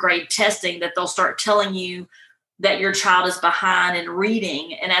that third grade testing that they'll start telling you that your child is behind in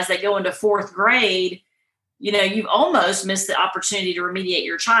reading. And as they go into fourth grade, you've almost missed the opportunity to remediate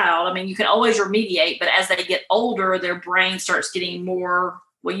your child. I mean, you can always remediate, but as they get older, their brain starts getting more,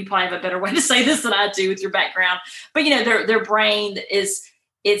 well, you probably have a better way to say this than I do with your background, but their brain is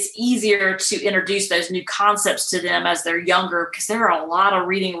it's easier to introduce those new concepts to them as they're younger, because there are a lot of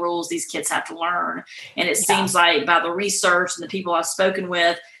reading rules these kids have to learn. And it seems like by the research and the people I've spoken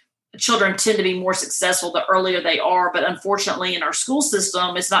with, children tend to be more successful the earlier they are. But unfortunately, in our school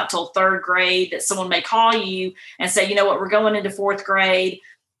system, it's not till third grade that someone may call you and say, you know what, we're going into fourth grade.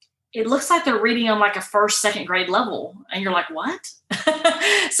 It looks like they're reading on like a first, second grade level. And you're like, what?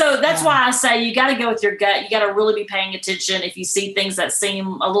 So that's why I say you got to go with your gut. You got to really be paying attention. If you see things that seem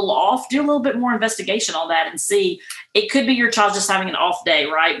a little off, do a little bit more investigation on that and see. It could be your child just having an off day,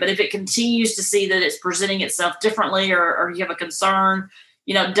 right? But if it continues to see that it's presenting itself differently, or you have a concern,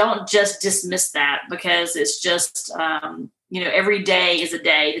 don't just dismiss that, because it's just, every day is a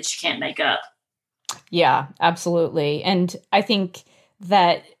day that you can't make up. Yeah, absolutely. And I think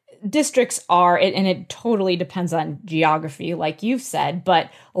that districts are, and it totally depends on geography, like you've said, but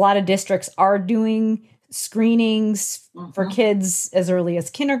a lot of districts are doing screenings for kids as early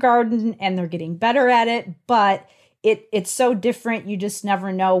as kindergarten, and they're getting better at it. But it's so different. You just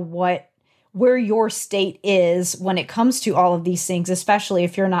never know where your state is when it comes to all of these things, especially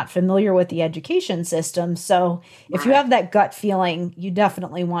if you're not familiar with the education system. So if you have that gut feeling, you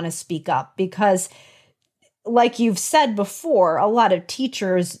definitely want to speak up, because like you've said before, a lot of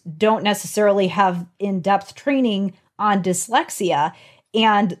teachers don't necessarily have in-depth training on dyslexia.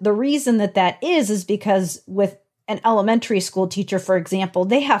 And the reason that is because with an elementary school teacher, for example,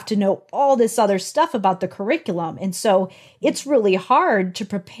 they have to know all this other stuff about the curriculum. And so it's really hard to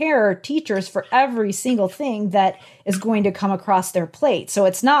prepare teachers for every single thing that is going to come across their plate. So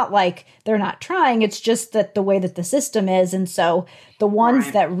it's not like they're not trying. It's just that the way that the system is. And so the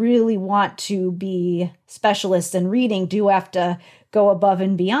ones that really want to be specialists in reading do have to go above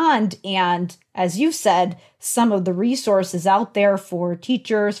and beyond. And as you said, some of the resources out there for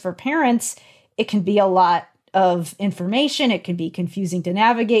teachers, for parents, it can be a lot of information. It can be confusing to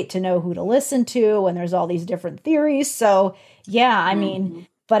navigate, to know who to listen to, and there's all these different theories. So yeah, I mean,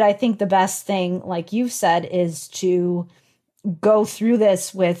 but I think the best thing, like you've said, is to go through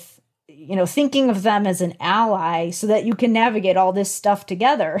this with, thinking of them as an ally so that you can navigate all this stuff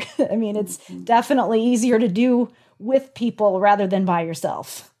together. I mean, it's definitely easier to do with people rather than by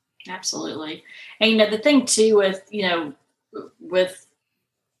yourself. Absolutely. And the thing too with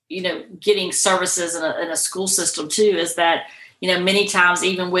getting services in a school system too, is that, many times,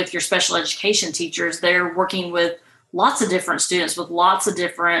 even with your special education teachers, they're working with lots of different students with lots of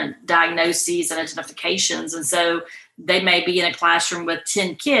different diagnoses and identifications. And so they may be in a classroom with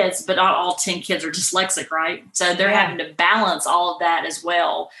 10 kids, but not all 10 kids are dyslexic, right? So they're having to balance all of that as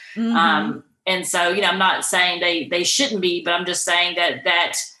well. And so, I'm not saying they shouldn't be, but I'm just saying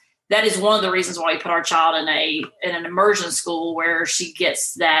that is one of the reasons why we put our child in an immersion school, where she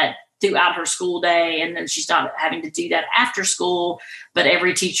gets that throughout her school day, and then she's not having to do that after school. But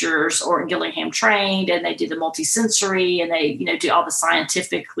every teacher's Orton Gillingham trained, and they do the multisensory, and they do all the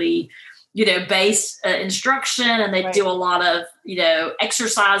scientifically based instruction, and they do a lot of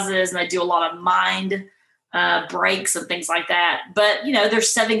exercises, and they do a lot of mind breaks and things like that. But there's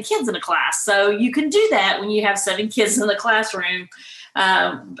 7 kids in a class, so you can do that when you have 7 kids in the classroom.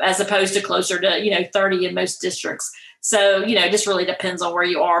 As opposed to closer to, 30 in most districts. So, it just really depends on where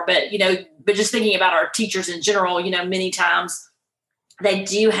you are. But, but just thinking about our teachers in general, many times they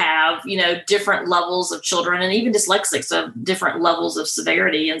do have, different levels of children, and even dyslexics of different levels of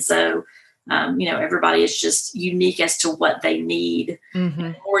severity. And so, everybody is just unique as to what they need. And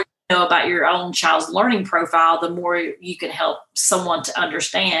the more you know about your own child's learning profile, the more you can help someone to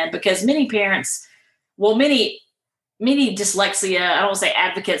understand. Because many parents, many dyslexia, I don't want to say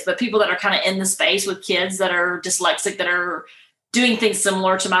advocates, but people that are kind of in the space with kids that are dyslexic, that are doing things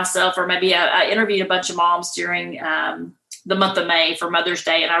similar to myself, or maybe I interviewed a bunch of moms during the month of May for Mother's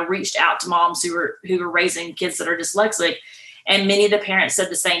Day, and I reached out to moms who were raising kids that are dyslexic, and many of the parents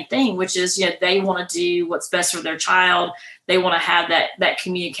said the same thing, which is, they want to do what's best for their child. They want to have that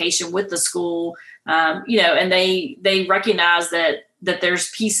communication with the school, and they recognize that there's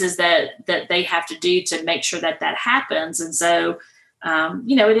pieces that they have to do to make sure that happens. And so,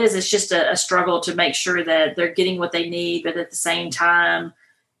 it's just a struggle to make sure that they're getting what they need, but at the same time,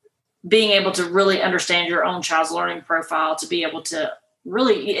 being able to really understand your own child's learning profile, to be able to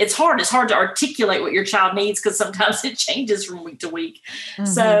really, it's hard to articulate what your child needs, because sometimes it changes from week to week.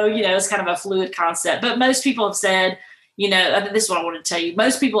 So, it's kind of a fluid concept, but most people have said, this is what I want to tell you.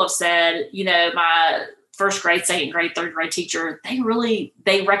 Most people have said, my first grade, second grade, third grade teacher,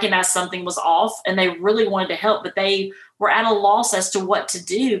 they recognized something was off, and they really wanted to help, but they were at a loss as to what to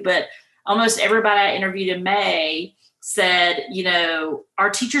do. But almost everybody I interviewed in May said, our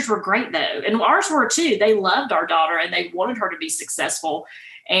teachers were great though. And ours were too. They loved our daughter and they wanted her to be successful.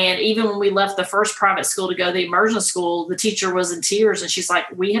 And even when we left the first private school to go to the immersion school, the teacher was in tears and she's like,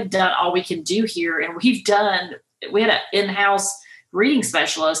 we have done all we can do here. And we had an in-house reading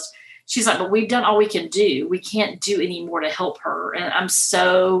specialist. She's like, but we've done all we can do. We can't do any more to help her. And I'm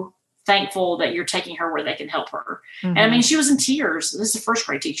so thankful that you're taking her where they can help her. Mm-hmm. And I mean, she was in tears. This is a first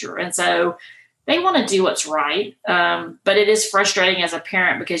grade teacher. And so they want to do what's right. But it is frustrating as a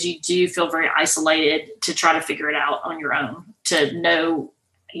parent because you do feel very isolated to try to figure it out on your own, to know,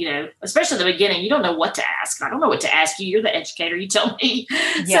 especially at the beginning, you don't know what to ask. I don't know what to ask you. You're the educator. You tell me.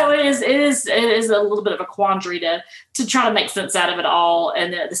 Yeah. So it is a little bit of a quandary to try to make sense out of it all.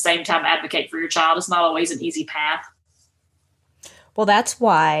 And at the same time, advocate for your child. It's not always an easy path. Well, that's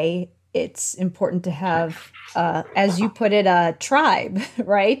why it's important to have, as you put it, a tribe,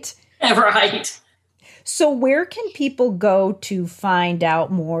 right? Right. So where can people go to find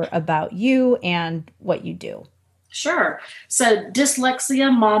out more about you and what you do? Sure. So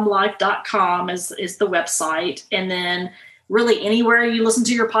dyslexiamomlife.com is the website. And then really anywhere you listen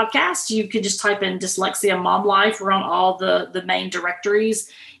to your podcast, you could just type in Dyslexia Mom Life. We're on all the main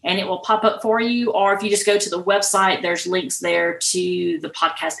directories and it will pop up for you. Or if you just go to the website, there's links there to the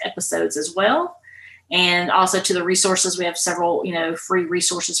podcast episodes as well. And also to the resources. We have several, free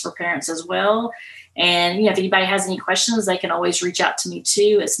resources for parents as well. And, if anybody has any questions, they can always reach out to me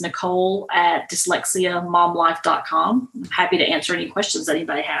too. It's Nicole at dyslexiamomlife.com. I'm happy to answer any questions that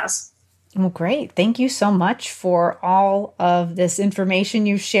anybody has. Well, great. Thank you so much for all of this information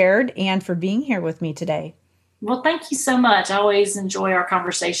you shared and for being here with me today. Well, thank you so much. I always enjoy our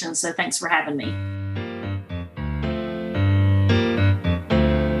conversations. So thanks for having me.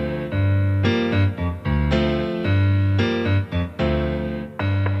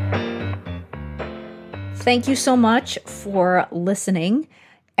 Thank you so much for listening.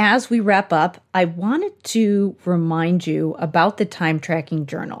 As we wrap up, I wanted to remind you about the time tracking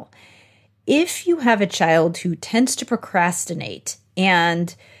journal. If you have a child who tends to procrastinate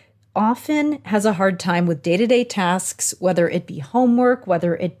and often has a hard time with day-to-day tasks, whether it be homework,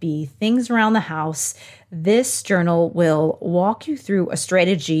 whether it be things around the house, this journal will walk you through a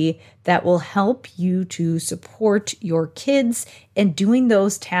strategy that will help you to support your kids in doing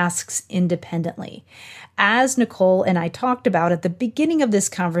those tasks independently. As Nicole and I talked about at the beginning of this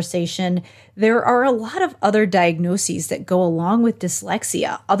conversation, there are a lot of other diagnoses that go along with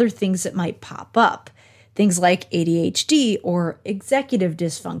dyslexia, other things that might pop up. Things like ADHD or executive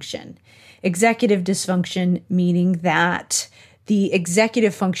dysfunction. Executive dysfunction meaning that the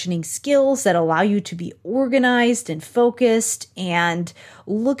executive functioning skills that allow you to be organized and focused and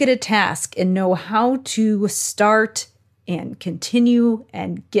look at a task and know how to start and continue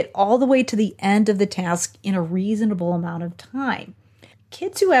and get all the way to the end of the task in a reasonable amount of time.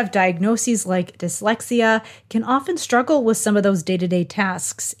 Kids who have diagnoses like dyslexia can often struggle with some of those day-to-day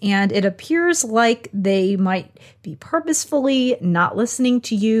tasks, and it appears like they might be purposefully not listening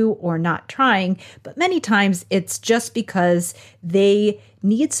to you or not trying, but many times it's just because they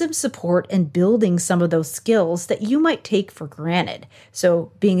need some support in building some of those skills that you might take for granted.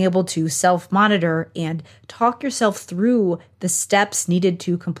 So being able to self-monitor and talk yourself through the steps needed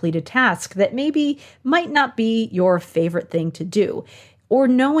to complete a task that maybe might not be your favorite thing to do, or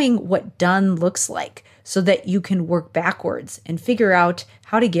knowing what done looks like so that you can work backwards and figure out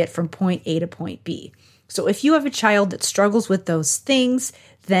how to get from point A to point B. So if you have a child that struggles with those things,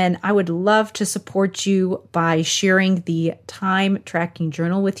 then I would love to support you by sharing the time tracking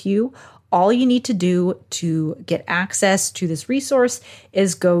journal with you. All you need to do to get access to this resource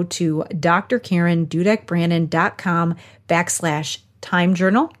is go to drkarendudekbrannon.com/time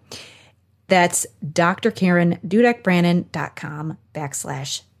journal. That's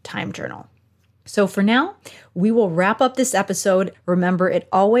drkarendudekbrannon.com/time journal. So for now, we will wrap up this episode. Remember, it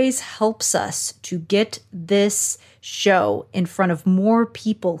always helps us to get this show in front of more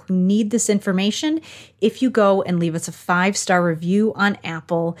people who need this information if you go and leave us a 5-star review on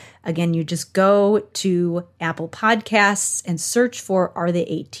Apple. Again, you just go to Apple Podcasts and search for Are They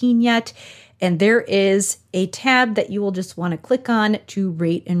 18 Yet? And there is a tab that you will just want to click on to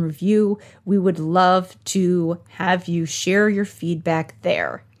rate and review. We would love to have you share your feedback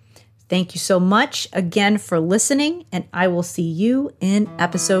there. Thank you so much again for listening, and I will see you in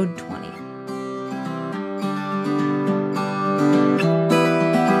episode 20.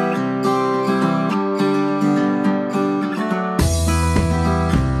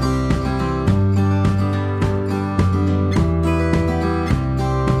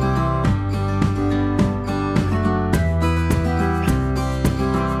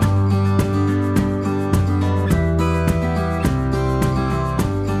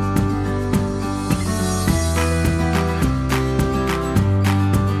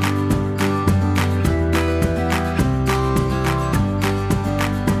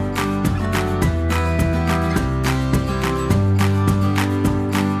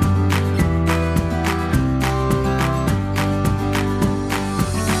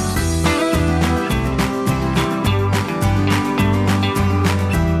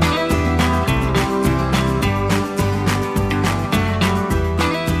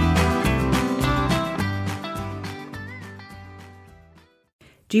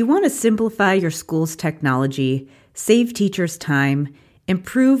 Do you want to simplify your school's technology, save teachers time,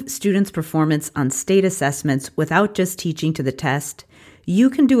 improve students' performance on state assessments without just teaching to the test? You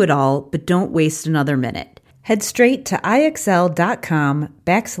can do it all, but don't waste another minute. Head straight to ixl.com/BE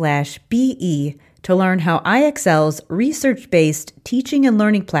to learn how IXL's research-based teaching and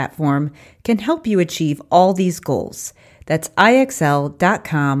learning platform can help you achieve all these goals. That's ixl.com/BE.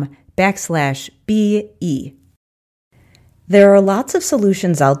 There are lots of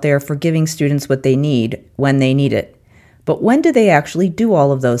solutions out there for giving students what they need when they need it. But when do they actually do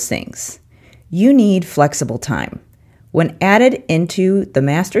all of those things? You need flexible time. When added into the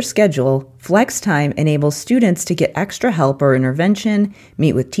master schedule, flex time enables students to get extra help or intervention,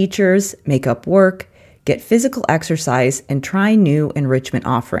 meet with teachers, make up work, get physical exercise, and try new enrichment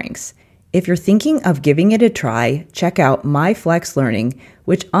offerings. If you're thinking of giving it a try, check out My Flex Learning,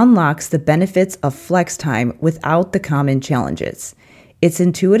 which unlocks the benefits of flex time without the common challenges. Its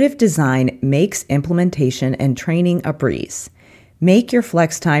intuitive design makes implementation and training a breeze. Make your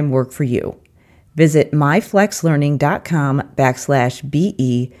flex time work for you. Visit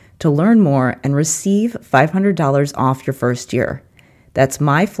myflexlearning.com/BE to learn more and receive $500 off your first year. That's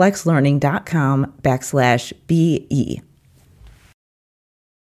myflexlearning.com/BE.